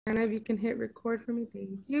And if you can hit record for me, thank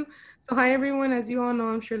you. So hi everyone, as you all know,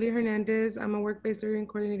 I'm Shirley Hernandez. I'm a work-based learning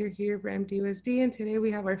coordinator here for MDUSD, and today we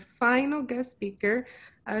have our final guest speaker,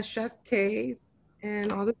 Chef K,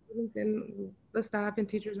 and all the students and the staff and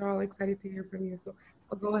teachers are all excited to hear from you. So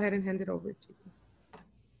I'll go ahead and hand it over to you.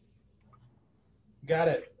 Got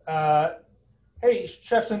it. Hey,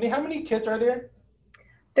 Chef Cindy, how many kids are there?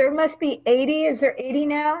 There must be 80. Is there 80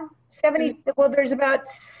 now? 70. Well, there's about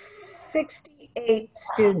 68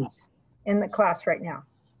 students in the class right now.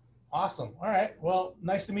 Awesome. All right. Well,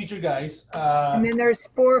 nice to meet you guys. And then there's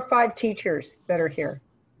 4 or 5 teachers that are here.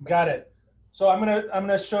 Got it. So I'm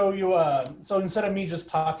gonna show you. So instead of me just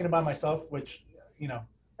talking about myself, which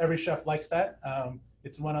every chef likes that.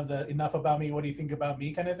 It's one of the enough about me. What do you think about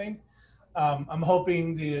me kind of thing. I'm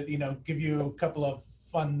hoping to give you a couple of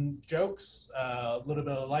fun jokes, a little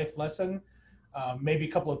bit of a life lesson, maybe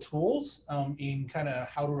a couple of tools in kind of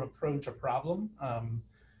how to approach a problem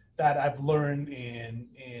that I've learned in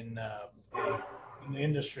the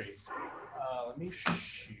industry. Let me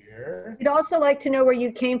share. We'd also like to know where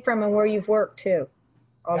you came from and where you've worked too.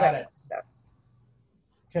 All Got that it. kind of stuff.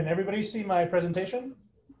 Can everybody see my presentation?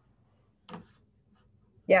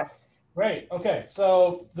 Yes. Great. Okay.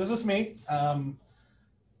 So this is me.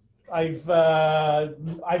 I've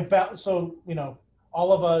so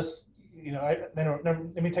all of us.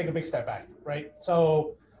 Let me take a big step back. Right.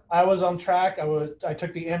 So I was on track. I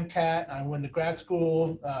took the MCAT. I went to grad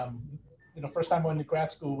school. First time I went to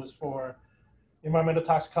grad school was for environmental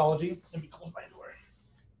toxicology. Let me close my door.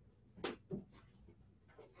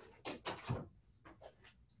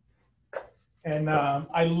 And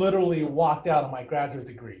I literally walked out of my graduate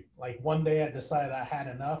degree. Like one day I decided I had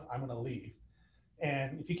enough, I'm gonna leave.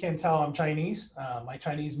 And if you can't tell, I'm Chinese. My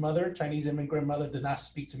Chinese immigrant mother did not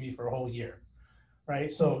speak to me for a whole year,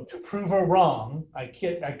 right? So to prove her wrong, I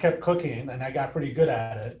kept cooking and I got pretty good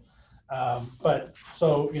at it. But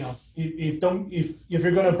so, if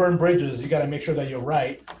you're gonna burn bridges, you gotta make sure that you're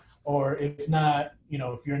right. Or if not,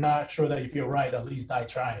 if you're not sure that if you're right, at least die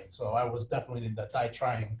trying. So I was definitely in the die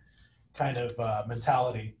trying kind of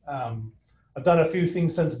mentality. I've done a few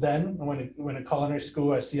things since then. I went to culinary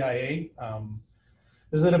school at CIA.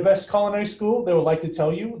 Is it the best culinary school? They would like to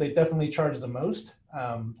tell you. They definitely charge the most.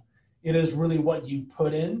 It is really what you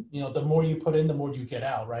put in. The more you put in, the more you get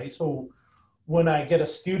out, right? So when I get a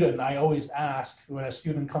student, I always ask when a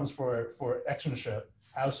student comes for externship,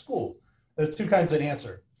 how's school? There's 2 kinds of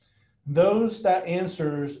answer. Those that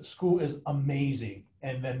answers school is amazing.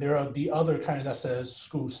 And then there are the other kinds that says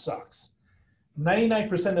school sucks.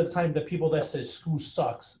 99% of the time, the people that say school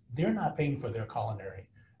sucks, they're not paying for their culinary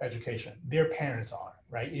education. Their parents are,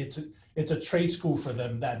 right? It's a trade school for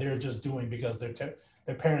them that they're just doing because their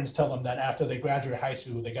parents tell them that after they graduate high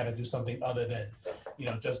school, they got to do something other than,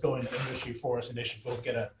 just go into industry force and they should go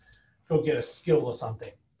get a skill or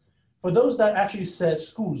something. For those that actually said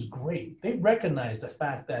school's great, they recognize the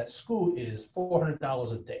fact that school is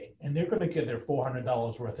 $400 a day and they're going to get their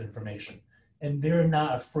 $400 worth of information. And they're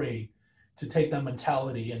not afraid to take that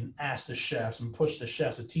mentality and ask the chefs and push the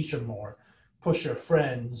chefs to teach them more, push their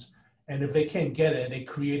friends. And if they can't get it, they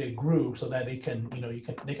create a group so that they can,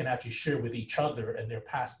 they can actually share with each other and their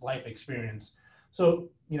past life experience. So,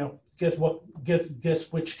 guess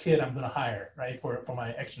which kid I'm going to hire, right, for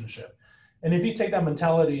my externship. And if you take that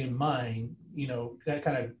mentality in mind, that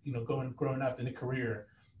kind of, growing up in a career,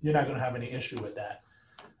 you're not going to have any issue with that.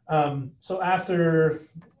 So after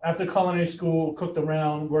culinary school, cooked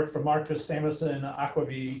around, worked for Marcus Samuelson,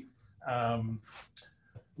 Aquavie,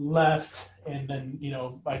 left, and then,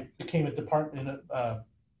 I became a department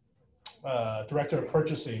director of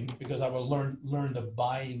purchasing because I would learn the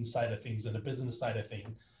buying side of things and the business side of things.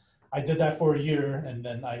 I did that for a year, and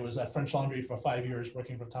then I was at French Laundry for 5 years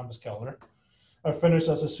working for Thomas Keller. I finished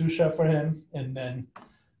as a sous chef for him, and then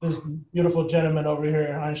this beautiful gentleman over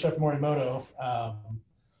here, Iron Chef Morimoto,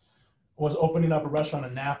 was opening up a restaurant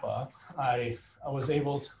in Napa. I was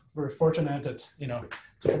very fortunate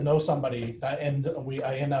to know somebody that I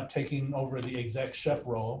ended up taking over the exec chef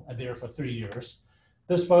role there for 3 years.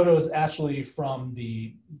 This photo is actually from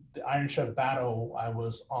the Iron Chef battle I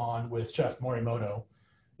was on with Chef Morimoto.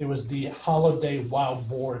 It was the holiday wild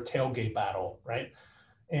boar tailgate battle, right?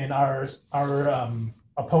 And our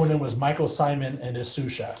opponent was Michael Simon and his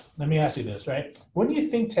sous chef. Let me ask you this, right? When you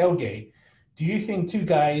think tailgate, do you think 2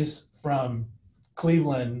 guys from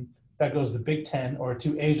Cleveland that goes to Big Ten, or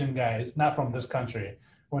 2 Asian guys not from this country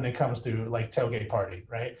when it comes to like tailgate party,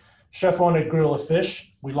 right? Chef wanted to grill a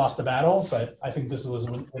fish. We lost the battle, but I think this was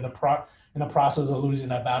in the process of losing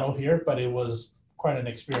that battle here, but it was quite an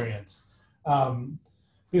experience.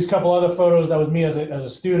 these couple other photos, that was me as a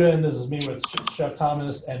student. This is me with Chef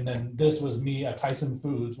Thomas. And then this was me at Tyson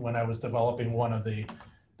Foods when I was developing one of the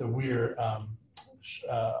weird,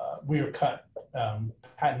 weird cut,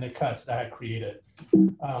 patented cuts that I had created.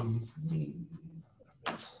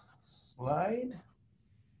 Slide.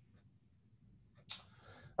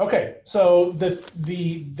 Okay, so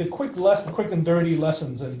the quick and dirty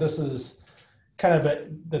lessons, and this is kind of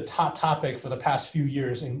the top topic for the past few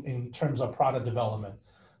years in terms of product development.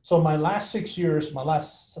 So my last 6 years, my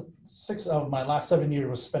last 7 years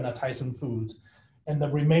was spent at Tyson Foods, and the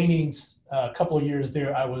remaining couple of years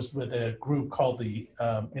there, I was with a group called the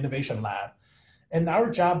Innovation Lab, and our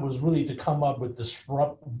job was really to come up with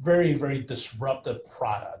very, very disruptive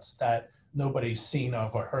products that nobody's seen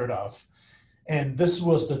of or heard of. And this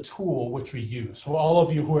was the tool which we use. So all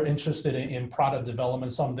of you who are interested in product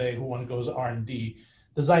development someday, who want to go to R&D,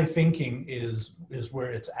 design thinking is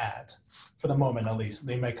where it's at, for the moment at least.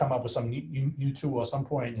 They may come up with some new tool at some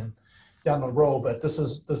point and down the road, but this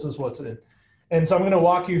is what's it. And so I'm going to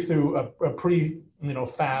walk you through a pretty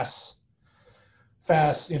fast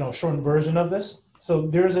shortened version of this. So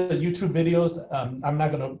there's a YouTube videos. I'm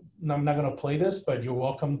not gonna play this, but you're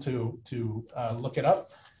welcome to look it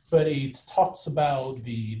up. But it talks about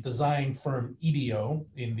the design firm EDO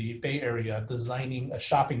in the Bay Area designing a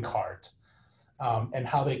shopping cart and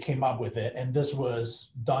how they came up with it. And this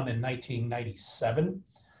was done in 1997.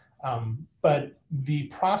 But the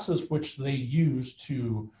process which they used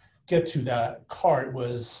to get to that cart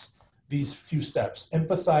was these few steps: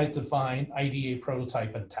 emphasize, define, ideate,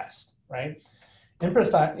 prototype, and test, right?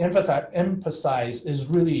 Emphasize is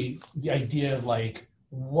really the idea of like,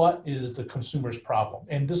 what is the consumer's problem?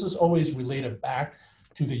 And this is always related back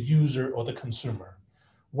to the user or the consumer.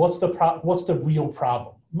 What's the real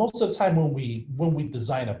problem? Most of the time when we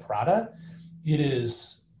design a product, it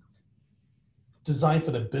is designed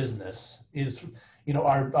for the business.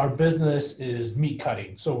 Our business is meat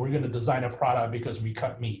cutting, so we're going to design a product because we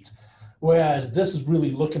cut meat. Whereas this is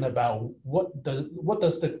really looking about what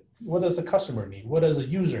does the customer need? What does a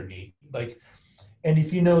user need? And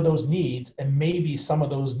if you know those needs, and maybe some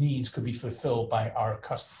of those needs could be fulfilled by our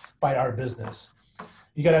business.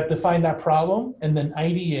 You got to define that problem, and then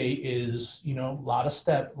ideate is a lot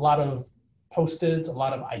of Post-its, a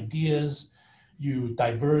lot of ideas. You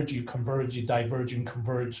diverge, you converge, you diverge and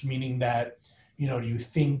converge, meaning that you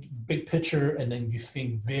think big picture, and then you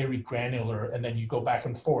think very granular, and then you go back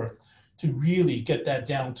and forth to really get that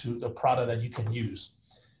down to the product that you can use.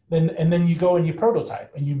 And then you go and you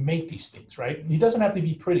prototype and you make these things, right? It doesn't have to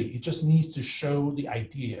be pretty. It just needs to show the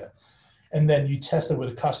idea. And then you test it with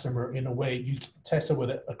a customer in a way, you test it with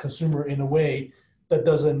a consumer in a way that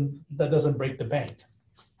doesn't break the bank.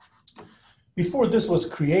 Before this was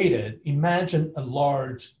created, imagine a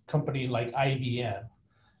large company like IBM.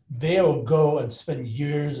 They'll go and spend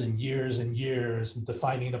years and years and years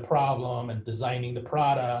defining the problem and designing the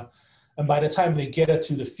product. And by the time they get it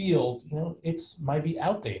to the field, it might be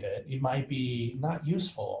outdated. It might be not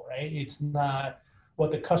useful, right? It's not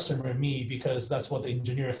what the customer needs because that's what the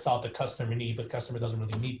engineer thought the customer needs, but the customer doesn't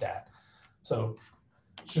really need that. So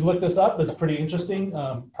you should look this up. It's a pretty interesting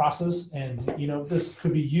process. And this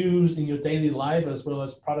could be used in your daily life as well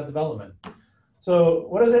as product development. So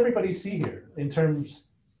what does everybody see here in terms,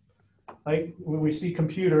 like when we see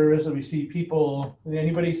computers and we see people,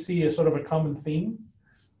 anybody see a sort of a common theme?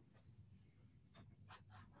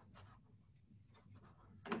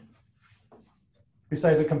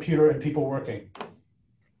 Besides a computer and people working?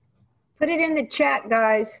 Put it in the chat,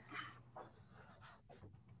 guys.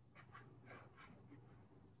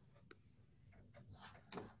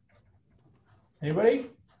 Anybody?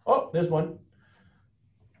 Oh, there's one.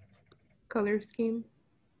 Color scheme.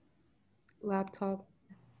 Laptop.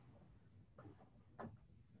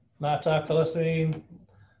 Laptop, color scheme.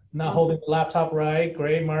 Not holding the laptop right.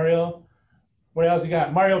 Great, Mario. What else you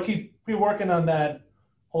got? Mario, keep working on that.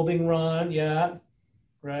 Holding run, yeah.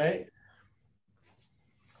 Right.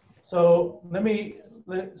 So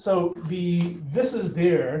this is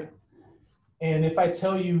there. And if I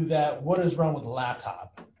tell you that what is wrong with the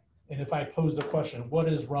laptop, and if I pose the question, what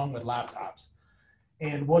is wrong with laptops?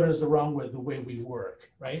 And what is wrong with the way we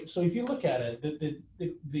work, right? So if you look at it,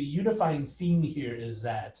 the unifying theme here is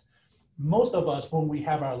that most of us, when we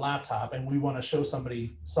have our laptop and we want to show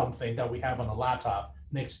somebody something that we have on a laptop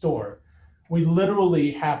next door, we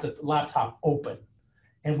literally have the laptop open.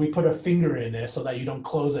 And we put a finger in it so that you don't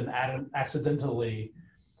close and accidentally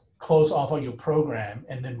close off of your program,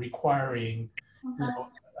 and then requiring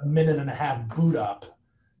a minute and a half boot up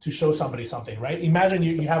to show somebody something, right? Imagine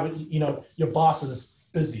you have, your boss is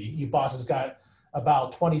busy. Your boss has got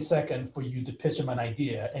about 20 seconds for you to pitch them an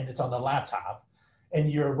idea, and it's on the laptop, and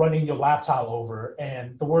you're running your laptop over,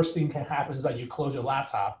 and the worst thing can happen is that you close your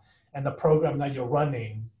laptop and the program that you're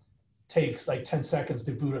running takes like 10 seconds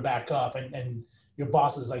to boot it back up, and your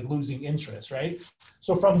boss is like losing interest, right?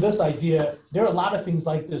 So from this idea, there are a lot of things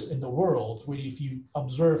like this in the world where if you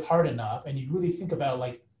observe hard enough and you really think about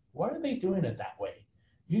like, why are they doing it that way?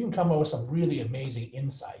 You can come up with some really amazing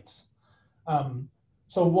insights.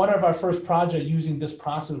 So one of our first projects using this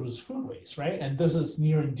process was food waste, right? And this is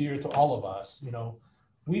near and dear to all of us. You know,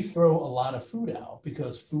 we throw a lot of food out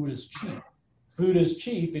because food is cheap. Food is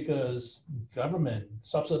cheap because government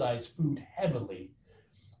subsidizes food heavily.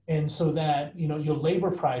 And so that, you know, your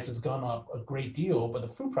labor price has gone up a great deal, but the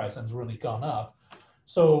food price has really gone up.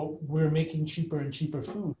 So we're making cheaper and cheaper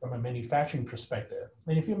food from a manufacturing perspective.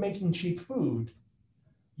 And if you're making cheap food,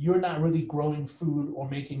 you're not really growing food or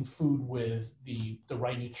making food with the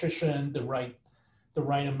right nutrition, the right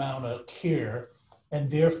amount of care, and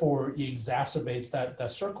therefore it exacerbates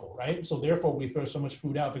that circle, right? So therefore we throw so much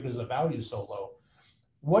food out because the value is so low.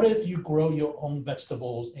 What if you grow your own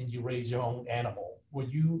vegetables and you raise your own animal? Will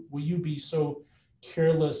you be so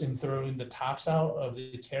careless in throwing the tops out of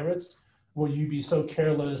the carrots? Will you be so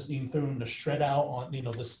careless in throwing the shred out on, you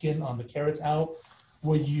know, the skin on the carrots out?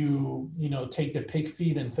 Will you, you know, take the pig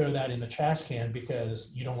feed and throw that in the trash can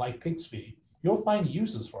because you don't like pig's feed? You'll find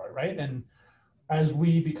uses for it, right? And as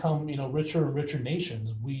we become, you know, richer and richer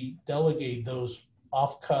nations, we delegate those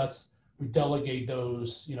offcuts, we delegate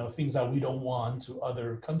those, you know, things that we don't want to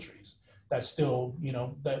other countries that still, you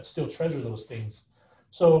know, that still treasure those things.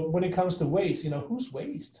 So when it comes to waste, you know, whose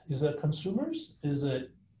waste? Is it consumers? Is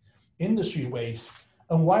it industry waste?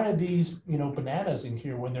 And why are these, you know, bananas in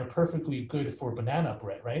here when they're perfectly good for banana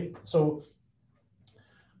bread, right? So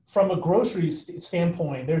from a grocery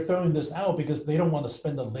standpoint, they're throwing this out because they don't want to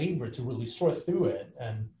spend the labor to really sort through it.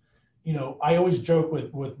 And, you know, I always joke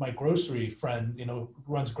with my grocery friend, you know,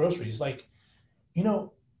 who runs groceries, like, you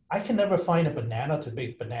know, I can never find a banana to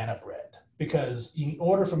bake banana bread because in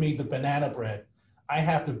order for me the banana bread, I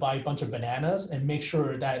have to buy a bunch of bananas and make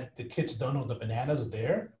sure that the kids don't know the banana's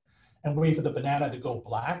there and wait for the banana to go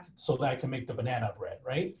black so that I can make the banana bread,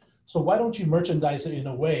 right? So why don't you merchandise it in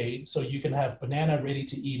a way so you can have banana ready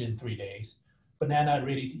to eat in 3 days, banana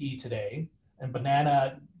ready to eat today, and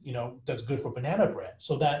banana, you know, that's good for banana bread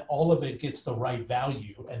so that all of it gets the right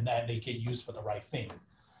value and that they get used for the right thing.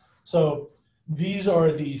 So these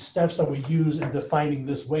are the steps that we use in defining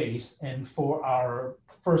this waste. And for our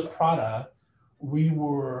first product, we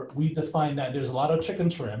defined that there's a lot of chicken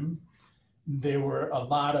trim. There were a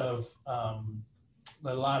lot of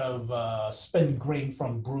spent grain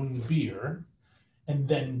from brewing beer, and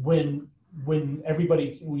then when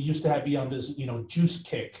everybody, we used to have be on this, you know, juice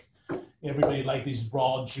kick. Everybody liked these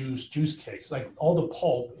raw juice kicks. Like all the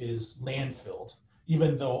pulp is landfilled,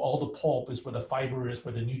 even though all the pulp is where the fiber is,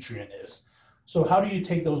 where the nutrient is. So how do you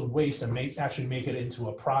take those wastes and actually make it into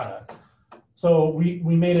a product? So we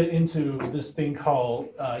made it into this thing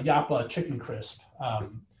called Yappa Chicken Crisp.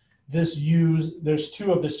 There's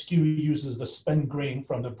two of the SKU uses the spent grain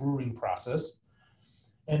from the brewing process.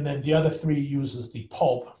 And then the other three uses the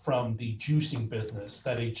pulp from the juicing business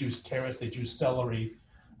that they juice carrots, they juice celery.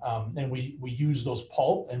 And we use those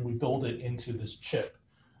pulp and we build it into this chip.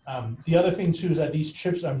 The other thing too is that these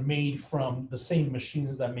chips are made from the same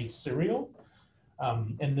machines that make cereal.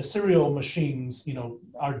 And the cereal machines, you know,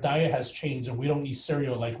 our diet has changed and we don't eat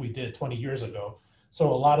cereal like we did 20 years ago. So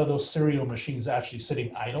a lot of those cereal machines are actually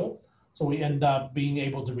sitting idle. So we end up being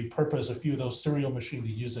able to repurpose a few of those cereal machines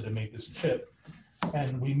to use it to make this chip.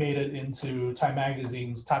 And we made it into Time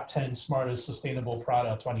Magazine's top 10 smartest sustainable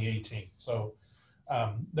product 2018. So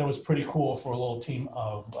that was pretty cool for a little team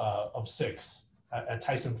of 6 at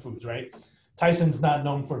Tyson Foods, right? Tyson's not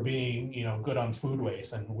known for being, you know, good on food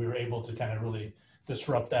waste, and we were able to kind of really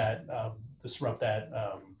disrupt that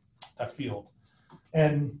field.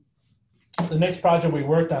 And the next project we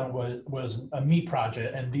worked on was a meat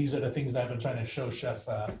project, and these are the things that I've been trying to show Chef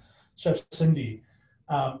Cindy.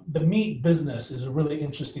 The meat business is a really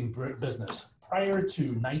interesting business. Prior to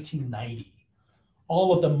 1990,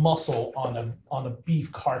 all of the muscle on a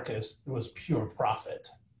beef carcass was pure profit,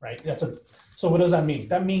 right? So what does that mean?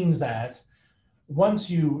 That means that once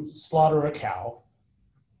you slaughter a cow,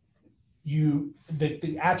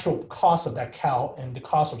 the actual cost of that cow and the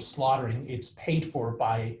cost of slaughtering, it's paid for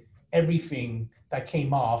by everything that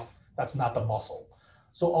came off that's not the muscle.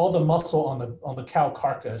 So all the muscle on the cow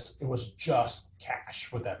carcass, it was just cash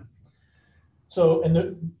for them. So, and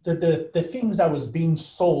the things that was being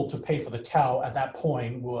sold to pay for the cow at that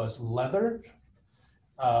point was leather,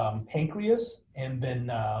 pancreas, and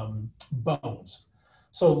then bones.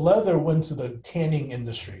 So leather went to the tanning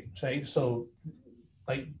industry, right? So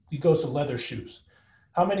like it goes to leather shoes.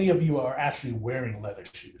 How many of you are actually wearing leather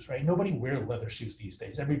shoes, right? Nobody wears leather shoes these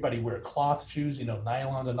days. Everybody wear cloth shoes, you know,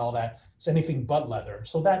 nylons and all that. It's anything but leather.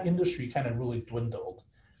 So that industry kind of really dwindled.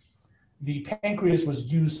 The pancreas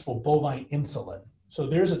was used for bovine insulin. So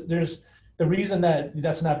there's the reason that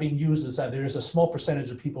that's not being used is that there's a small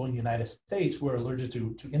percentage of people in the United States who are allergic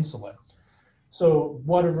to insulin. So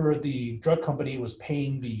whatever the drug company was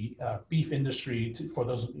paying the beef industry for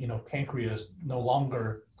those, you know, pancreas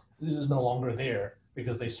this is no longer there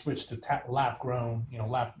because they switched to lab grown, you know,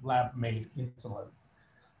 lab made insulin.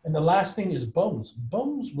 And the last thing is bones.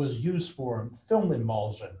 Bones was used for film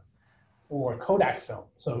emulsion, for Kodak film.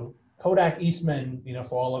 So Kodak Eastman, you know,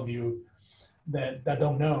 for all of you that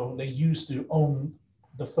don't know, they used to own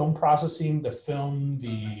the film processing, the film,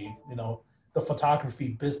 the photography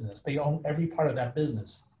business. They own every part of that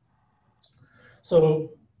business.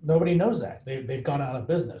 So nobody knows that. They've gone out of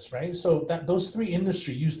business, right? So those three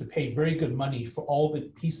industries used to pay very good money for all the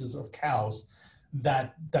pieces of cows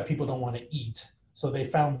that people don't want to eat. So they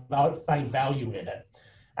find value in it.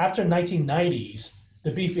 After 1990s,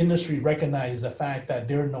 the beef industry recognized the fact that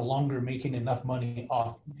they're no longer making enough money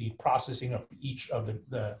off the processing of each of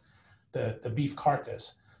the beef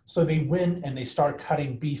carcass. So they went and they start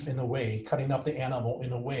cutting beef in a way, cutting up the animal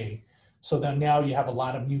in a way, so that now you have a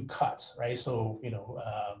lot of new cuts, right? So, you know,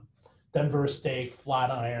 Denver steak,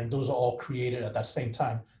 flat iron, those are all created at that same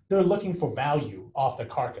time. They're looking for value off the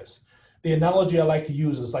carcass. The analogy I like to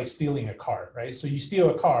use is like stealing a car, right? So you steal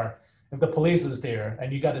a car, if the police is there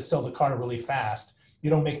and you got to sell the car really fast, you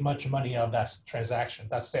don't make much money out of that transaction,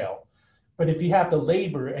 that sale. But if you have the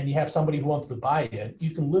labor and you have somebody who wants to buy it, you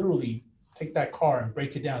can literally take that car and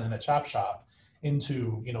break it down in a chop shop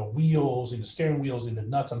into, you know, wheels, into steering wheels, into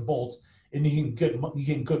nuts and bolts, and you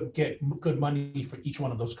can get good money for each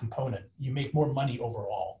one of those components. You make more money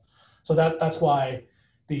overall. So that's why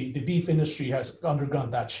the beef industry has undergone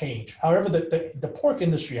that change. However, the pork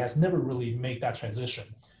industry has never really made that transition.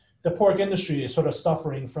 The pork industry is sort of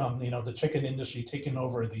suffering from, you know, the chicken industry taking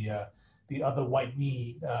over the other white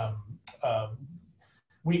meat.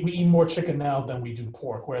 We eat more chicken now than we do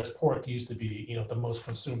pork, whereas pork used to be, you know, the most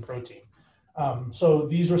consumed protein. So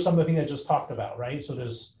these are some of the things I just talked about, right? So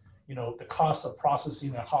there's, you know, the cost of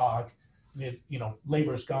processing a hog, you know,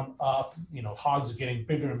 labor's gone up, you know, hogs are getting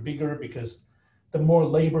bigger and bigger because the more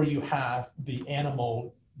labor you have, you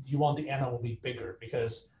want the animal to be bigger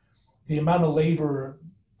because the amount of labor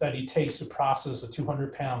that it takes to process a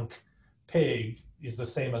 200-pound pig is the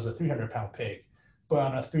same as a 300-pound pig. But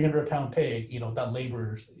on a 300-pound pig, you know, that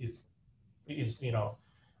labor is, you know,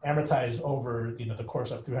 amortized over, you know, the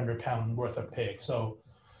course of 300-pound worth of pig. So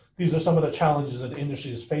these are some of the challenges that the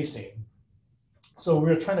industry is facing. So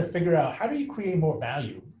we're trying to figure out, how do you create more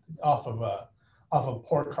value off of a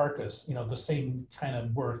pork carcass, you know, the same kind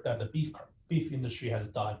of work that the beef industry has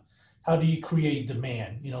done. How do you create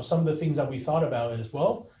demand? You know, some of the things that we thought about is,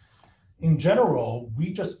 well, in general,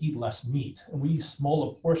 we just eat less meat and we eat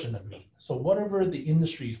smaller portion of meat. So whatever the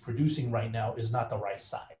industry is producing right now is not the right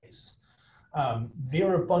size. There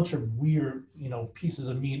are a bunch of weird, you know, pieces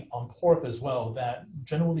of meat on pork as well that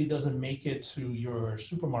generally doesn't make it to your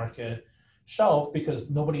supermarket shelf because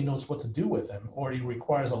nobody knows what to do with them, or it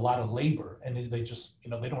requires a lot of labor and they just, you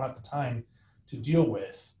know, they don't have the time to deal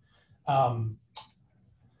with.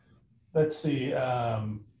 Let's see.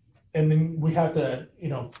 And then we have to, you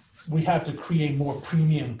know, we have to create more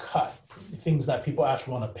premium cut, things that people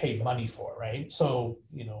actually want to pay money for, right? So,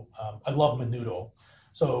 you know, I love menudo.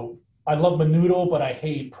 So I love menudo, but I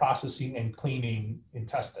hate processing and cleaning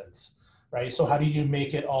intestines, right? So how do you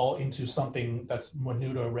make it all into something that's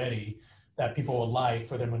menudo ready that people will like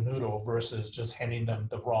for their menudo versus just handing them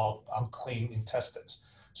the raw, unclean intestines?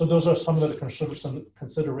 So those are some of the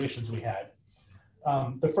considerations we had.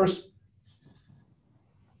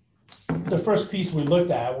 The first piece we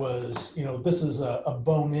looked at was, you know, this is a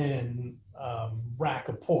bone-in rack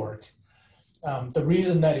of pork. The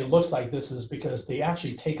reason that it looks like this is because they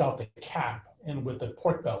actually take out the cap and with the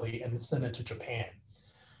pork belly and send it to Japan.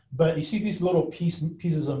 But you see these little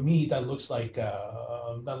pieces of meat that looks like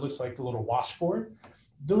a little washboard.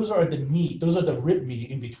 Those are the meat. Those are the rib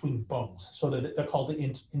meat in between bones. So they're called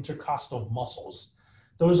the intercostal muscles.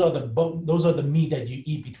 Those are the meat that you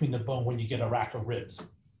eat between the bone when you get a rack of ribs.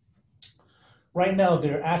 Right now,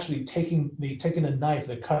 they're actually taking a knife,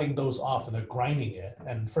 they're cutting those off and they're grinding it.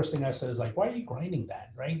 And first thing I said is like, why are you grinding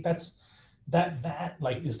that, right? That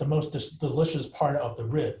like is the most delicious part of the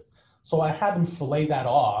rib. So I had them fillet that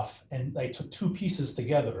off and I took two pieces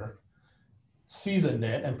together, seasoned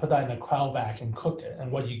it, and put that in a cryovac and cooked it. And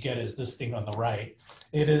what you get is this thing on the right.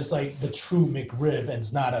 It is like the true McRib, and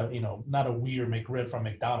it's not a, you know, not a weird McRib from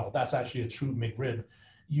McDonald's. That's actually a true McRib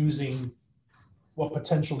using what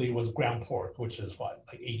potentially was ground pork, which is what,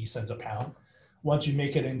 like 80 cents a pound. Once you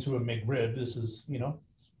make it into a McRib, this is, you know,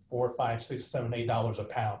 $4, $5, $6, $7, $8 a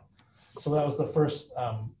pound. So that was the first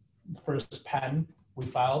patent we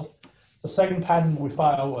filed. The second patent we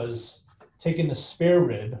filed was taking the spare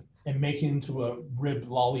rib and making it into a rib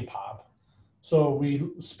lollipop. So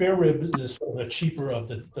spare rib is sort of the cheaper of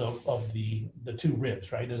the two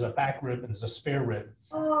ribs, right? There's a back rib and there's a spare rib.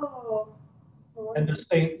 Oh. And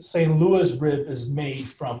the St. Louis rib is made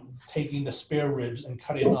from taking the spare ribs and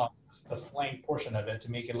cutting off the flank portion of it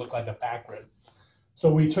to make it look like a back rib.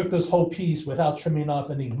 So we took this whole piece without trimming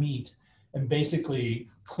off any meat and basically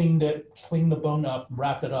cleaned the bone up,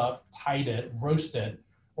 wrapped it up, tied it, roasted it,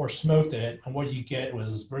 or smoked it. And what you get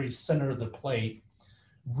was very center of the plate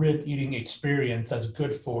rib eating experience that's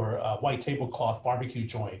good for a white tablecloth barbecue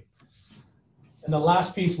joint. And the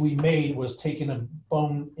last piece we made was taking a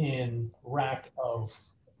bone-in rack of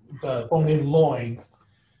the bone-in loin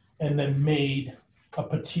and then made a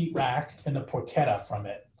petite rack and a porchetta from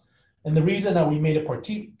it. And the reason that we made a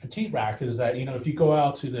petite rack is that, you know, if you go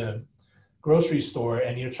out to the grocery store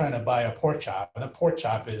and you're trying to buy a pork chop, and a pork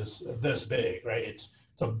chop is this big, right? It's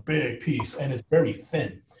a big piece and it's very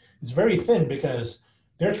thin. It's very thin because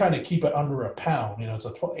they're trying to keep it under a pound. You know, it's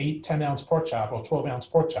a 10 ounce pork chop or 12 ounce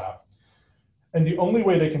pork chop. And the only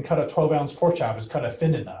way they can cut a 12 ounce pork chop is cut it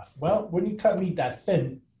thin enough. Well, when you cut meat that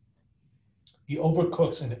thin, he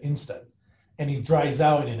overcooks in an instant and he dries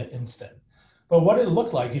out in an instant. But what it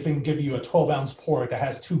looked like, if it can give you a 12 ounce pork that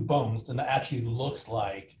has two bones, then it actually looks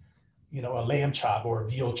like, you know, a lamb chop or a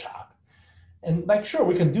veal chop. And like, sure,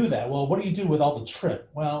 we can do that. Well, what do you do with all the trim?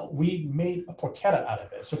 Well, we made a porchetta out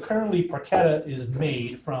of it. So currently porchetta is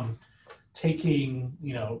made from taking,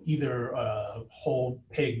 you know, either a whole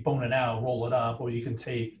pig, bone it out, roll it up, or you can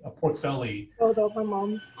take a pork belly. Oh, my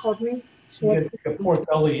mom called me. You can take a pork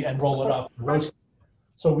belly and roll it up and roast it.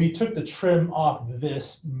 So we took the trim off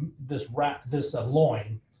this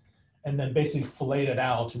loin and then basically filleted it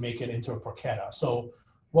out to make it into a porchetta. So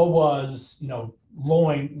what was, you know,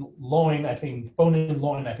 loin, I think, bone-in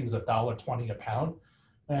loin, I think is $1.20 a pound.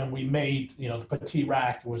 And we made, you know, the petite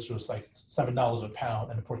rack, which was like $7 a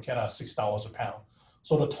pound, and the porchetta $6 a pound.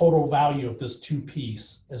 So the total value of this two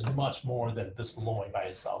piece is much more than this loin by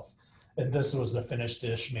itself. And this was the finished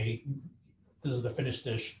dish made. This is the finished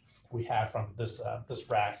dish we have from this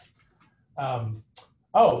rack.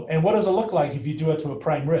 Oh, and what does it look like if you do it to a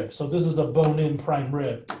prime rib? So this is a bone-in prime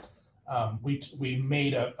rib. We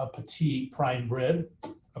made a petite prime rib,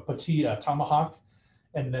 a petite tomahawk,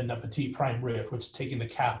 and then a petite prime rib, which is taking the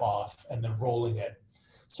cap off and then rolling it.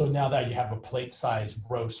 So now that you have a plate-sized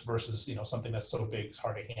roast versus, you know, something that's so big it's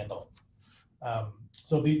hard to handle.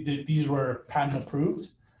 So these were patent approved,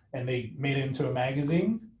 and they made it into a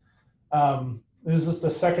magazine. This is the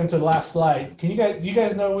second to last slide. Can you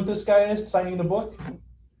guys know what this guy is signing the book?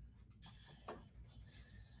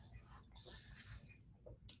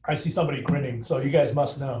 I see somebody grinning, so you guys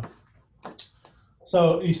must know.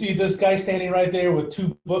 So you see this guy standing right there with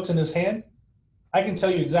two books in his hand? I can tell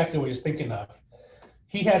you exactly what he's thinking of.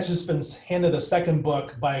 He has just been handed a second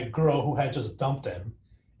book by a girl who had just dumped him.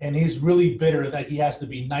 And he's really bitter that he has to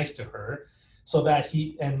be nice to her so that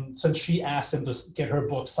since she asked him to get her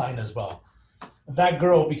book signed as well. That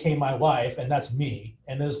girl became my wife, and that's me.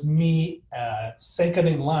 And there's me second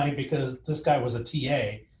in line because this guy was a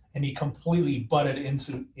TA and he completely butted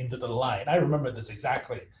into the line. I remember this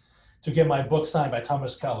exactly, to get my book signed by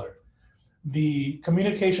Thomas Keller. The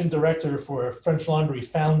communication director for French Laundry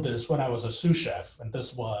found this when I was a sous chef, and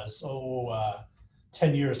this was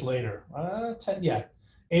 10 years later.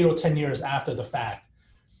 8 or 10 years after the fact.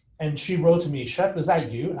 And she wrote to me, "Chef, is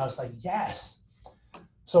that you?" And I was like, "Yes."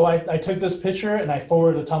 So I took this picture and I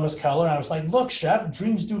forwarded to Thomas Keller, and I was like, "Look, Chef,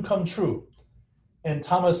 dreams do come true." And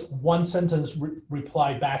Thomas, one sentence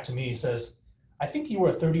replied back to me. He says, "I think you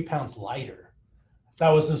were 30 pounds lighter." That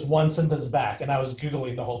was this one sentence back, and I was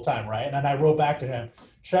giggling the whole time, right? And then I wrote back to him,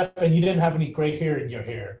 "Chef, and you didn't have any gray hair in your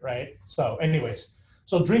hair," right? So anyways,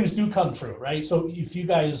 so dreams do come true, right? So if you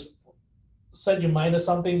guys set your mind to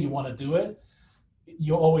something, you want to do it,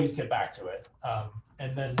 you'll always get back to it.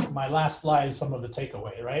 And then my last slide is some of the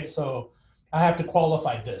takeaway, right? So I have to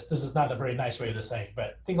qualify this. This is not a very nice way to say it,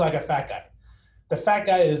 but think like a fat guy. The fat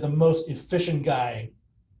guy is the most efficient guy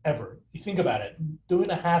ever. You think about it, doing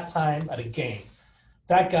a halftime at a game.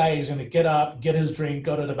 That guy is going to get up, get his drink,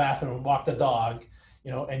 go to the bathroom, walk the dog, you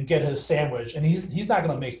know, and get his sandwich. And he's not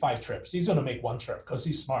going to make 5 trips. He's going to make 1 trip because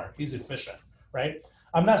he's smart. He's efficient, right?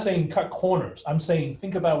 I'm not saying cut corners. I'm saying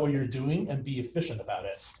think about what you're doing and be efficient about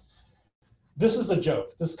it. This is a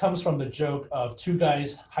joke. This comes from the joke of two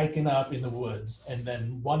guys hiking up in the woods, and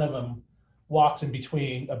then one of them walks in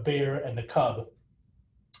between a bear and the cub.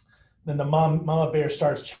 Then the mama bear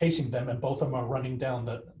starts chasing them, and both of them are running down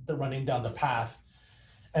the path.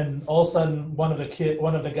 And all of a sudden, one of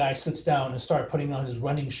the guys sits down and starts putting on his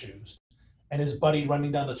running shoes. And his buddy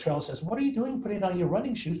running down the trail says, "What are you doing putting on your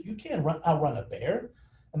running shoes? You can't outrun a bear."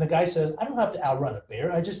 And the guy says, "I don't have to outrun a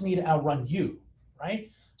bear. I just need to outrun you,"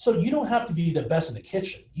 right? So you don't have to be the best in the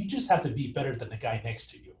kitchen. You just have to be better than the guy next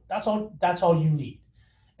to you. That's all you need.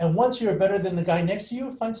 And once you're better than the guy next to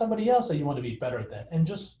you, find somebody else that you want to be better than. And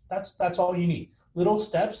just that's all you need. Little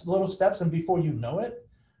steps, and before you know it,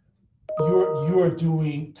 you're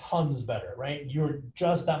doing tons better, right? You're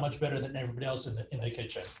just that much better than everybody else in the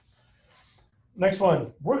kitchen. Next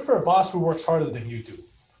one, work for a boss who works harder than you do,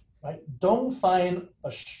 right? Don't find a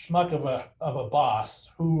schmuck of a boss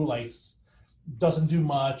who like doesn't do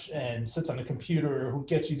much and sits on the computer, who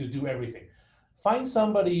gets you to do everything. Find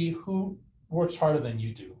somebody who works harder than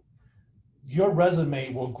you do. Your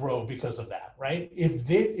resume will grow because of that, right? If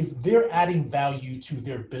they're adding value to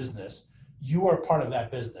their business, you are part of that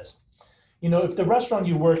business. You know, if the restaurant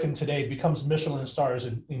you work in today becomes Michelin stars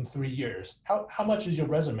in 3 years, how much is your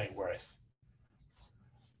resume worth?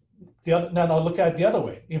 Now look at it the other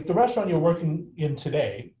way. If the restaurant you're working in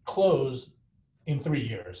today closed in 3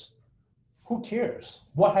 years, who cares?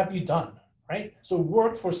 What have you done, right? So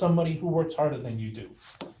work for somebody who works harder than you do.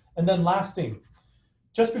 And then last thing,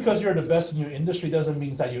 just because you're the best in your industry doesn't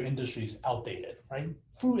mean that your industry is outdated, right?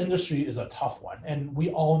 Food industry is a tough one, and we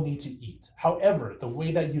all need to eat. However, the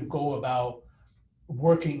way that you go about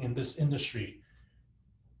working in this industry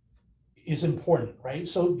is important, right?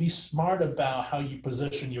 So be smart about how you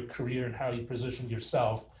position your career and how you position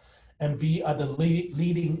yourself, and be at the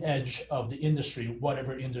leading edge of the industry,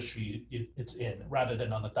 whatever industry it's in, rather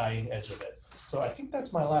than on the dying edge of it. So I think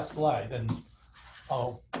that's my last slide, and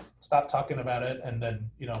I'll stop talking about it, and then,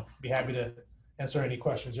 you know, be happy to answer any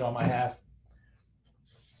questions y'all might have.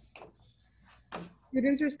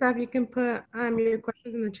 Students or staff, you can put your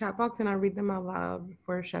questions in the chat box and I'll read them out loud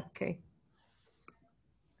for Chef K.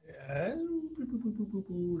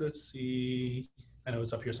 Let's see. I know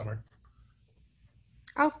it's up here somewhere.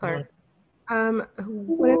 I'll start.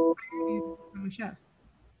 What inspired you to become a chef?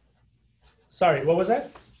 Sorry, what was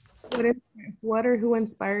that? What or who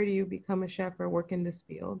inspired you to become a chef or work in this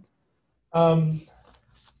field?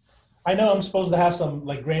 I know I'm supposed to have some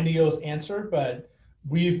like grandiose answer, but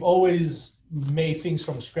we've always made things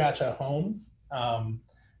from scratch at home.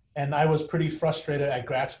 And I was pretty frustrated at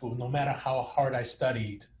grad school. No matter how hard I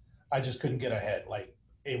studied, I just couldn't get ahead. Like,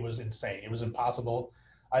 it was insane. It was impossible.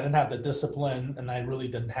 I didn't have the discipline, and I really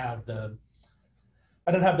didn't have the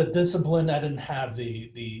discipline. I didn't have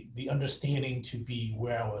the understanding to be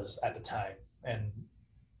where I was at the time. And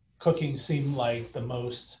cooking seemed like the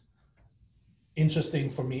most interesting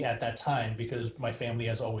for me at that time because my family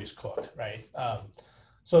has always cooked, right?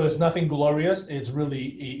 So it's nothing glorious. It's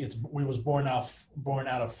really, we was born out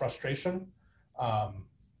of frustration. But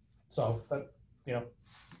you know.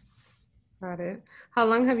 Got it. How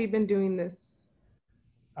long have you been doing this?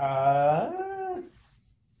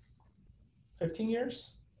 15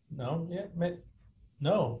 years? No, yeah,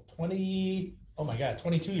 no, 20, oh my God,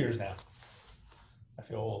 22 years now. I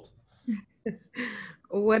feel old.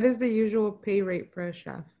 What is the usual pay rate for a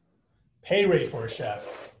chef? Pay rate for a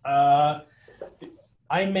chef.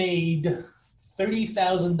 I made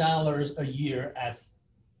 $30,000 a year at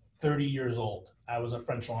 30 years old. I was a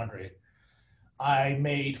French Laundry. I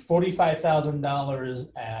made $45,000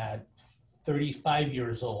 at 35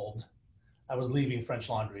 years old. I was leaving French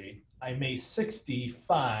Laundry. I made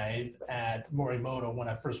 65 at Morimoto when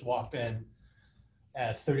I first walked in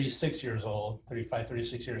at 36 years old, 35,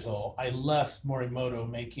 36 years old. I left Morimoto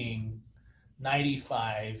making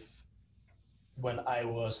 95 when I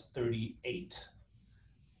was 38.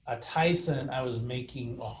 At Tyson, I was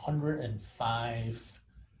making 105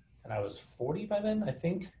 and I was 40 by then, I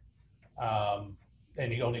think. And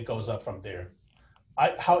it only goes up from there.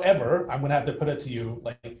 However, I'm gonna have to put it to you,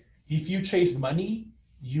 like, if you chase money,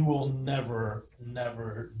 you will never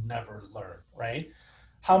learn, right?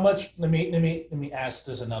 How much, let me ask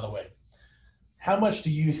this another way. How much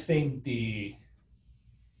do you think the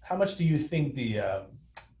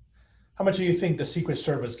Secret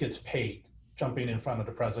Service gets paid jumping in front of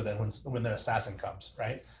the president when the assassin comes,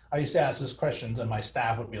 right? I used to ask these questions and my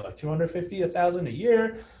staff would be like $250,000 a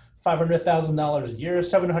year, $500,000 a year,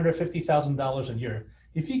 $750,000 a year.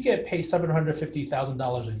 If you get paid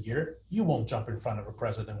 $750,000 a year, you won't jump in front of a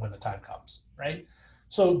president when the time comes, right?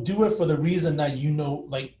 So do it for the reason that you know,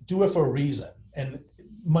 like do it for a reason. And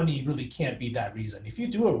money really can't be that reason. If you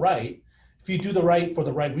do it right, if you do the right for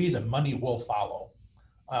the right reason, money will follow.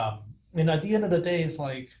 And at the end of the day, it's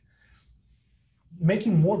like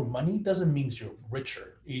making more money doesn't mean you're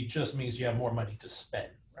richer. It just means you have more money to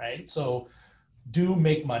spend, right? So do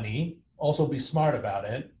make money, also be smart about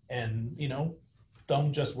it, and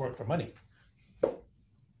don't just work for money.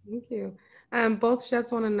 Thank you. Both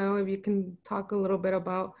chefs want to know if you can talk a little bit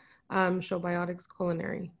about Showbiotics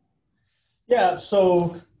Culinary. Yeah,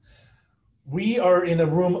 so we are in a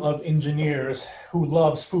room of engineers who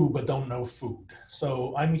loves food but don't know food.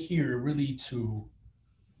 So I'm here really to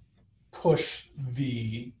push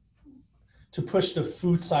the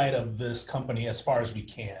food side of this company as far as we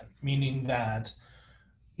can, meaning that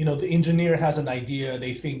the engineer has an idea,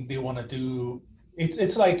 they think they want to do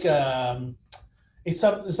it's like it's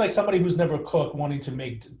like somebody who's never cooked wanting to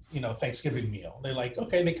make Thanksgiving meal. They're like,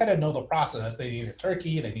 okay, they kind of know the process. They need a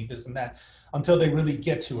turkey, they need this and that, until they really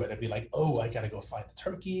get to it and be like, oh, I gotta go find the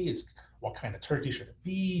turkey. It's what kind of turkey should it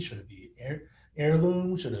be? Should it be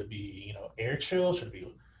heirloom? Should it be air chill? Should it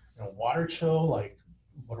be water chill? Like,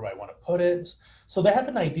 what do I want to put it? So they have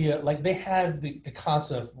an idea, like they have the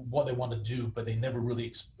concept of what they want to do, but they never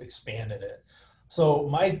really expanded it. So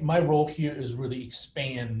my role here is really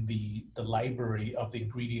expand the library of the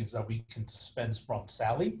ingredients that we can dispense from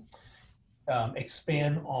Sally,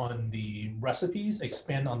 expand on the recipes,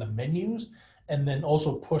 expand on the menus, and then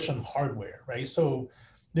also push on hardware, right? So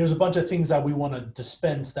there's a bunch of things that we want to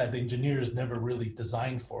dispense that the engineers never really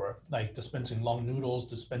designed for, like dispensing long noodles,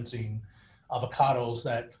 dispensing avocados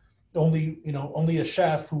that only a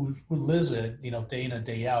chef who lives it, day in and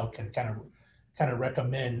day out can kind of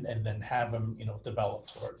recommend and then have them, develop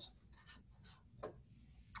towards.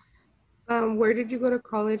 Where did you go to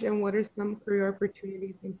college, and what are some career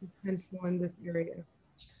opportunities and potential in this area?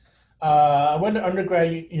 I went to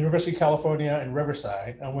undergrad, University of California in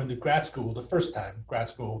Riverside. I went to grad school, the first time grad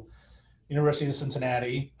school, University of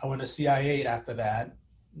Cincinnati. I went to CIA after that,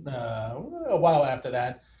 a while after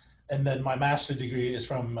that. And then my master's degree is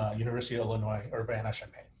from University of Illinois,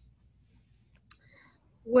 Urbana-Champaign.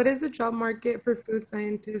 What is the job market for food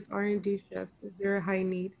scientists, R&D chefs? Is there a high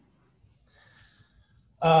need?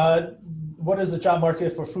 What is the job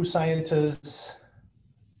market for food scientists?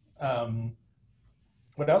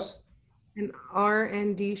 What else? And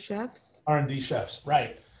R&D chefs? R&D chefs,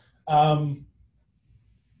 right.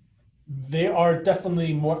 There are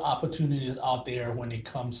definitely more opportunities out there when it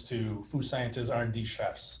comes to food scientists, R&D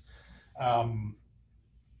chefs. I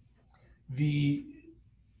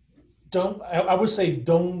would say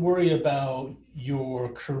don't worry about your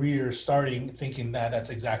career starting thinking that that's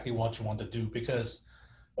exactly what you want to do, because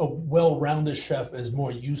a well-rounded chef is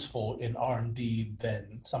more useful in R&D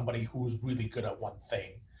than somebody who's really good at one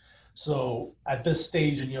thing. So at this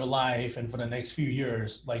stage in your life and for the next few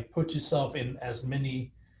years, like put yourself in as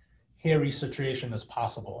many hairy situation as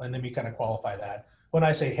possible. And let me kind of qualify that. When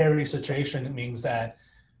I say hairy situation, it means that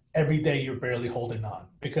every day you're barely holding on,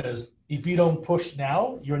 because if you don't push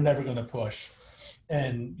now, you're never going to push.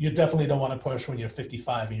 And you definitely don't want to push when you're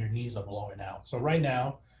 55 and your knees are blowing out. So right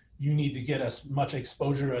now, you need to get as much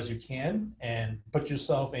exposure as you can and put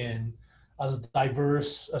yourself in as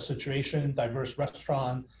diverse a situation, diverse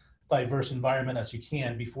restaurant, diverse environment as you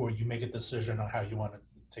can before you make a decision on how you want to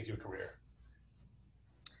take your career.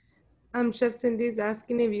 Chef Cindy's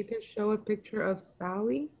asking if you can show a picture of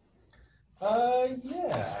Sally.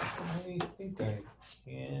 Yeah, I think I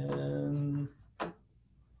can.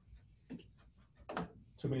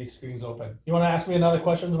 Too many screens open. You want to ask me another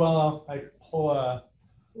questions while I pull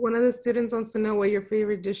One of the students wants to know what your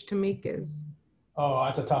favorite dish to make is. Oh,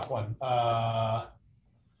 that's a tough one. I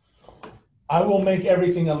will make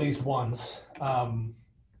everything at least once.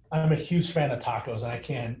 I'm a huge fan of tacos, and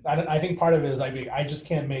I think part of it is I just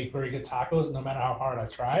can't make very good tacos no matter how hard I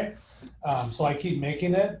try. So I keep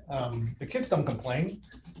making it. The kids don't complain,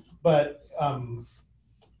 but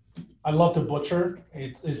I love to butcher.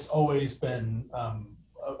 It's always been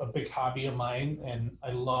a big hobby of mine, and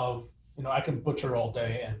I love, I can butcher all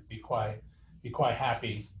day and be quite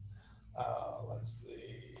happy. Let's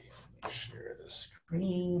see, share the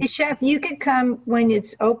screen. Hey, Chef, you could come when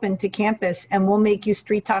it's open to campus and we'll make you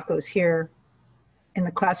street tacos here in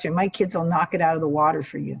the classroom. My kids will knock it out of the water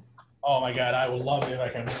for you. Oh my God, I would love it if I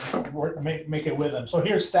can make it with them. So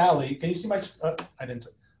here's Sally. Can you see my, I didn't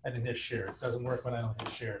hit share. It doesn't work when I don't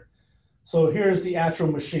hit share. So here's the actual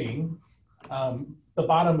machine. The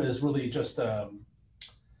bottom is really just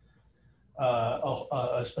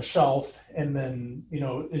a shelf, and then, you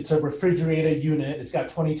know, it's a refrigerated unit. It's got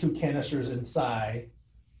 22 canisters inside.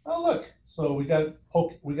 Oh, look. So we got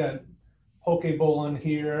poke bowl on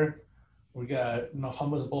here. We got, you know,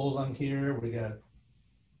 hummus bowls on here. We got,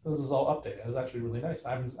 this is all updated. It's actually really nice.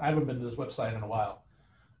 I haven't been to this website in a while.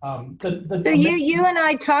 So you and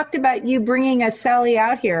I talked about you bringing us Sally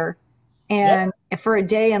out here and for a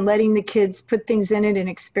day and letting the kids put things in it and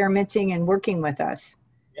experimenting and working with us.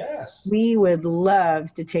 Yes. We would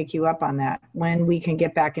love to take you up on that when we can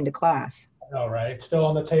get back into class. All right, still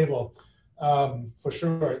on the table, for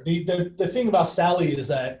sure. The thing about Sally is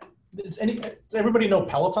that does everybody know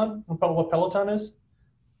Peloton? What Peloton is,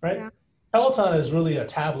 right? Yeah. Peloton is really a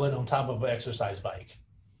tablet on top of an exercise bike,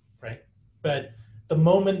 right? But the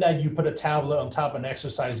moment that you put a tablet on top of an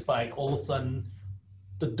exercise bike, all of a sudden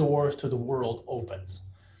the doors to the world opens.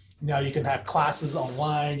 Now you can have classes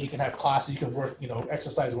online, you can have classes, you can work, you know,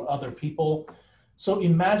 exercise with other people. So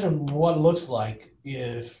imagine what it looks like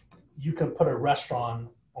if you could put a restaurant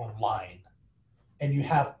online and you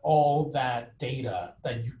have all that data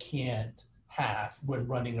that you can't have when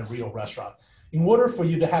running a real restaurant. In order for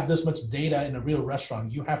you to have this much data in a real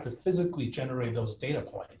restaurant, you have to physically generate those data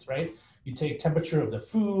points, right? You take temperature of the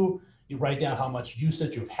food, you write down how much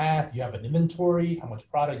usage you've had, you have an inventory, how much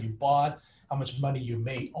product you bought, how much money you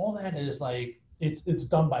made. All that is like, it's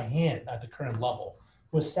done by hand at the current level.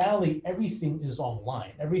 With Sally, everything is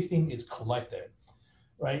online, everything is collected,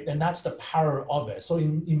 right? And that's the power of it. So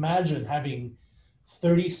imagine having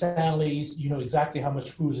 30 Sallys, you know exactly how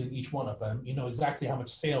much food is in each one of them, you know exactly how much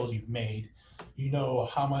sales you've made, you know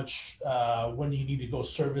how much, when you need to go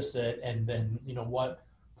service it, and then, you know, what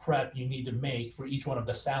prep you need to make for each one of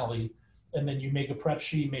the Sally. And then you make a prep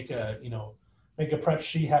sheet, make a prep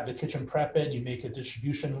sheet, have the kitchen prep it, you make a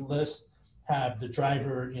distribution list, have the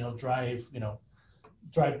driver, drive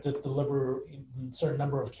to deliver a certain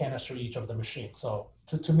number of canisters each of the machines. So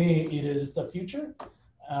to me, it is the future.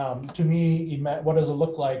 To me, what does it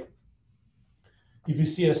look like if you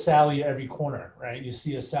see a Sally at every corner, right? You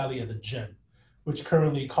see a Sally at the gym, which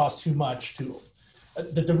currently costs too much to,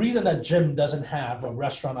 the reason that gym doesn't have a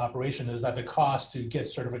restaurant operation is that the cost to get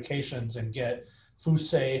certifications and get food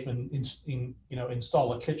safe and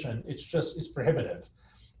install a kitchen, it's prohibitive.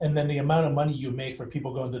 And then the amount of money you make for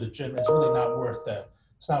people going to the gym is really not worth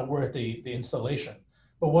the installation.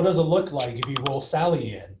 But what does it look like if you roll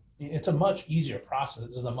Sally in? It's a much easier process.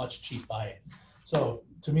 It's a much cheap buy-in. So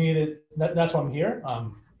to me, that's why I'm here.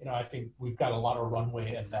 I think we've got a lot of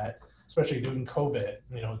runway in that, especially during COVID.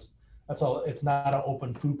 It's not an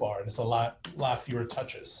open food bar. It's a lot fewer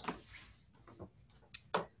touches.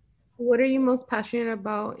 What are you most passionate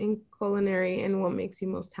about in culinary, and what makes you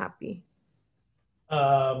most happy?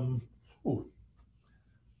 I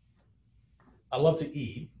love to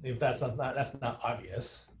eat. If that's not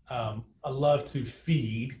obvious. I love to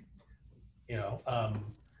feed.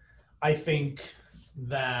 I think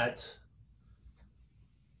that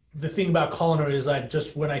the thing about culinary is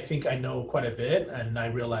when I think I know quite a bit, and I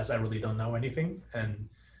realize I really don't know anything. And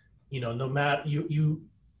no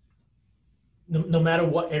matter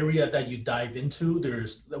what area that you dive into,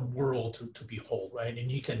 there's a world to behold, right?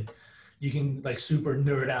 And you can like super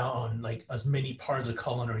nerd out on like as many parts of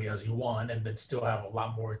culinary as you want, and then still have a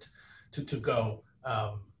lot more to go.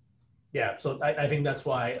 So I think that's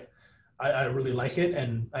why I really like it.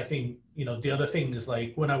 And I think, the other thing is,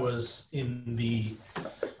 like, when I was in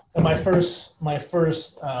my first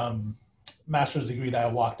master's degree that I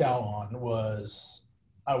walked out on was,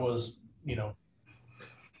 I was,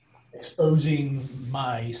 exposing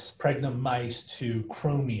pregnant mice to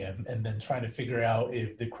chromium, and then trying to figure out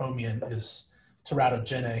if the chromium is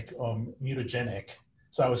teratogenic or mutagenic.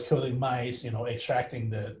 So I was killing mice, extracting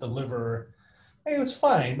the liver. Hey, it's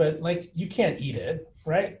fine, but like, you can't eat it,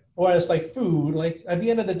 right? Whereas like food, like at the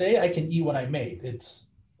end of the day, I can eat what I made.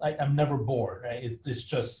 I'm never bored, right? It's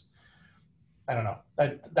just, I don't know.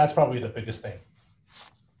 That's probably the biggest thing.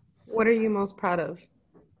 What are you most proud of?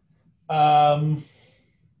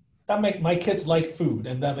 That make my kids like food,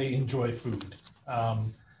 and that they enjoy food,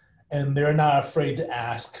 and they're not afraid to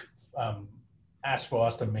ask for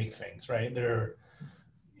us to make things, right? They're,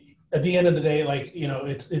 at the end of the day, like,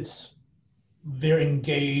 they're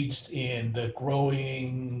engaged in the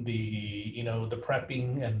growing, the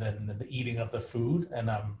prepping, and then the eating of the food. And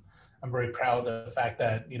I'm very proud of the fact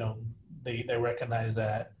that they recognize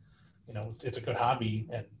that it's a good hobby,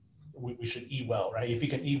 and we should eat well, right? If you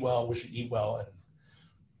can eat well, we should eat well. And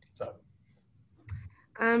so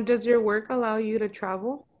does your work allow you to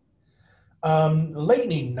travel?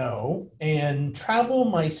 Lately, no. And travel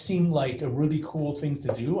might seem like a really cool thing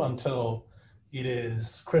to do until it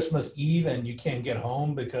is Christmas Eve and you can't get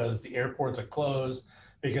home because the airports are closed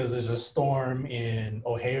because there's a storm in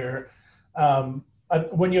O'Hare.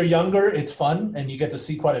 When you're younger, it's fun and you get to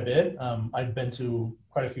see quite a bit. I've been to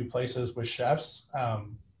quite a few places with chefs.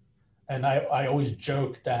 And I always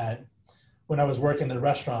joke that when I was working in a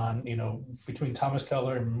restaurant, you know, between Thomas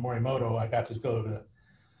Keller and Morimoto, I got to go to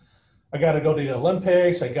the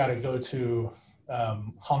Olympics. I got to go to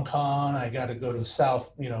Hong Kong. I got to go to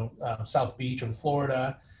South Beach in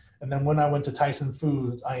Florida. And then when I went to Tyson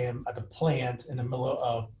Foods, I am at the plant in the middle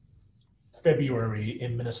of February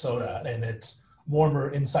in Minnesota, and it's warmer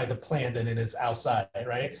inside the plant than it is outside,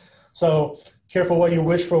 right? So careful what you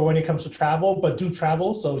wish for when it comes to travel, but do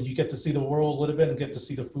travel so you get to see the world a little bit and get to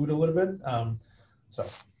see the food a little bit. Have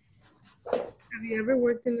you ever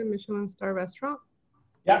worked in a Michelin star restaurant?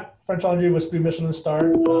 Yeah, French Laundry was 3 Michelin star.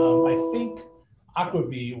 I think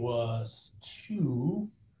Aquavie was 2.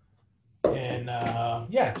 And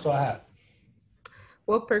yeah, so I have.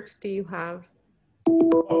 What perks do you have?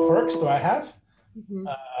 What perks do I have? Mm-hmm.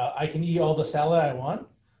 I can eat all the salad I want.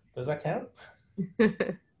 Does that count?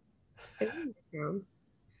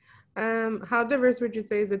 How diverse would you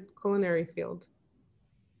say is the culinary field?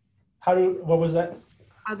 What was that?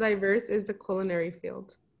 How diverse is the culinary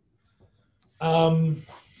field?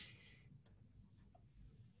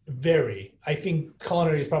 Very. I think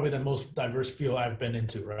culinary is probably the most diverse field I've been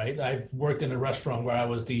into, right? I've worked in a restaurant where I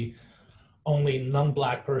was the only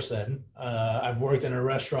non-Black person. I've worked in a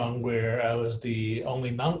restaurant where I was the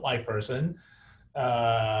only non-white person.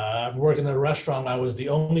 I've worked in a restaurant, I was the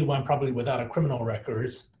only one probably without a criminal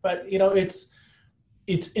records. But, you know, it's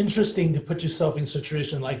interesting to put yourself in a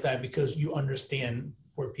situation like that because you understand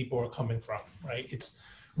where people are coming from, right?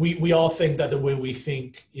 We all think that the way we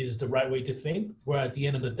think is the right way to think, where at the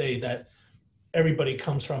end of the day that everybody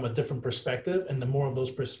comes from a different perspective, and the more of those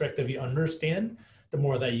perspectives you understand, the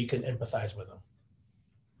more that you can empathize with them.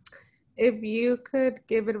 If you could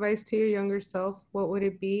give advice to your younger self, what would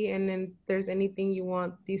it be? And then if there's anything you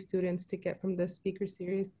want these students to get from the speaker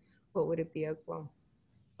series, what would it be as well?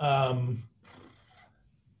 I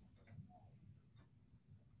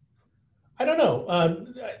don't know.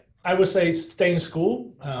 I would say stay in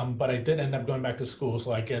school, but I did end up going back to school.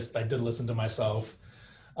 So I guess I did listen to myself.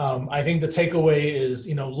 I think the takeaway is,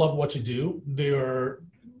 you know, love what you do.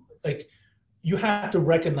 You have to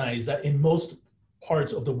recognize that in most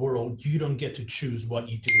parts of the world, you don't get to choose what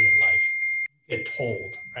you do in life. You get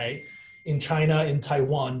told, right? In China, in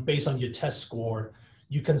Taiwan, based on your test score,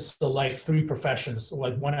 you can select 3 professions,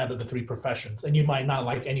 like 1 out of the 3 professions, and you might not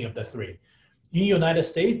like any of the 3. In the United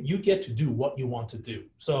States, you get to do what you want to do.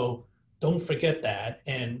 So don't forget that,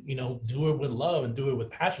 and you know, do it with love and do it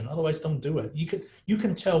with passion. Otherwise, don't do it. You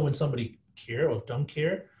can tell when somebody care or don't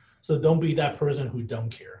care. So don't be that person who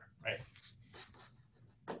don't care, right?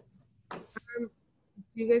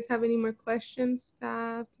 Do you guys have any more questions,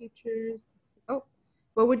 staff, teachers? Oh,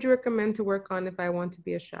 what would you recommend to work on if I want to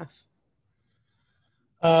be a chef?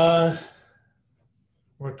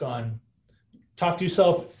 Work on, talk to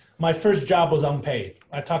yourself. My first job was unpaid.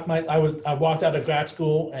 I walked out of grad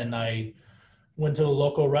school and I went to a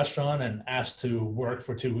local restaurant and asked to work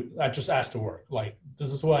for 2. I just asked to work. Like,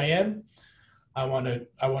 this is who I am. I want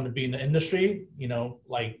to be in the industry. You know,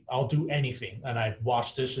 like I'll do anything. And I've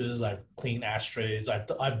washed dishes. I've cleaned ashtrays. I've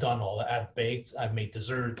done all that. I've baked. I've made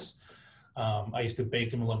desserts. I used to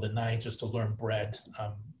bake in the middle of the night just to learn bread.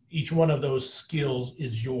 Each one of those skills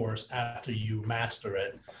is yours after you master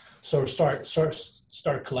it. So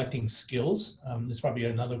start collecting skills. It's probably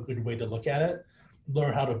another good way to look at it.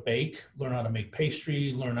 Learn how to bake, learn how to make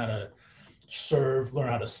pastry, learn how to serve, learn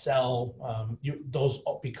how to sell. Those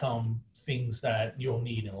become things that you'll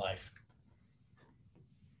need in life.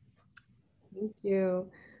 Thank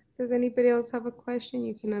you. Does anybody else have a question?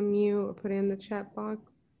 You can unmute or put it in the chat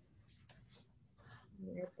box.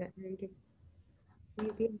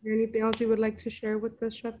 Anything else you would like to share with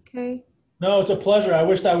us, Chef K? No, it's a pleasure. I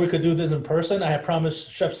wish that we could do this in person. I had promised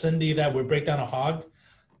Chef Cindy that we'd break down a hog,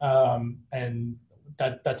 and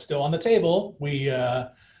that's still on the table.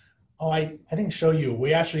 I didn't show you.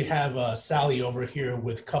 We actually have Sally over here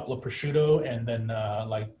with a couple of prosciutto and then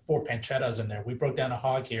like 4 pancettas in there. We broke down a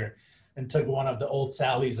hog here and took one of the old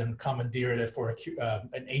Sally's and commandeered it for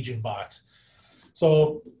an aging box.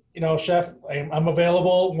 So, you know, Chef, I'm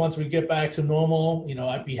available once we get back to normal. You know,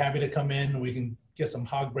 I'd be happy to come in. We can get some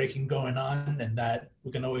hog breaking going on, and that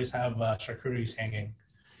we can always have charcuteries hanging.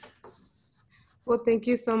 Well, thank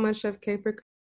you so much, Chef K, for